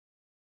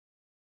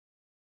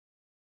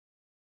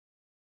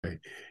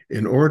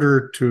In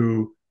order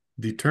to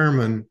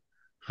determine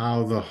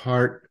how the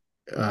heart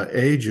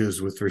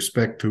ages with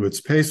respect to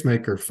its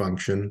pacemaker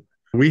function,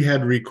 we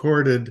had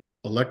recorded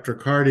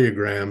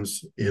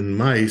electrocardiograms in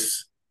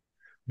mice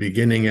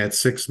beginning at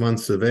 6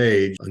 months of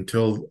age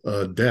until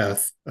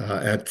death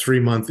at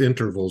 3-month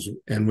intervals.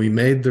 And we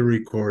made the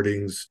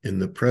recordings in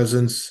the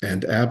presence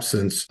and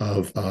absence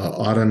of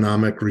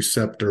autonomic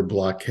receptor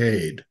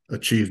blockade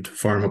achieved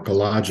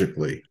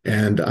pharmacologically.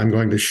 And I'm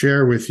going to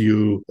share with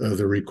you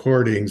the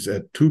recordings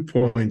at 2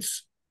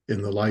 points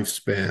in the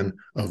lifespan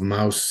of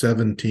mouse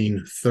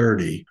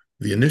 1730.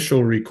 The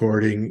initial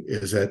recording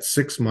is at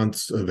 6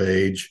 months of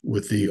age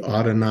with the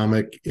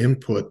autonomic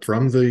input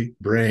from the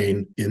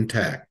brain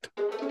intact.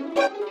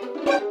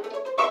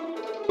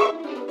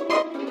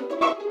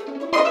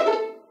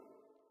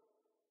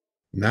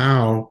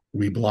 Now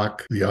we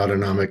block the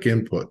autonomic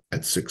input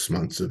at 6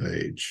 months of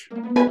age.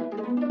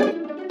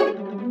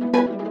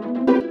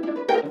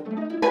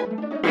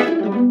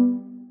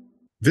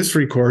 This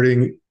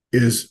recording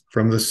is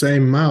from the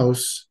same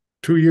mouse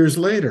 2 years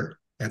later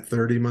at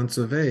 30 months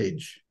of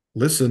age.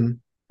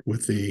 Listen,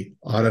 with the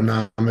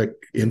autonomic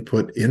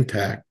input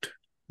intact,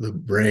 the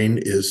brain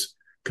is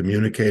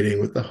communicating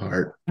with the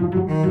heart.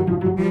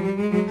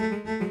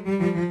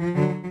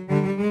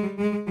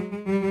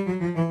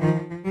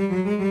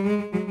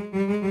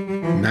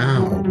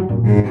 Now,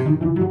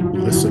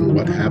 listen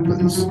what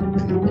happens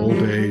in old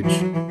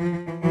age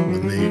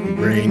when the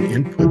brain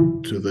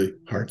input to the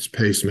heart's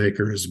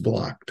pacemaker is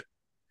blocked.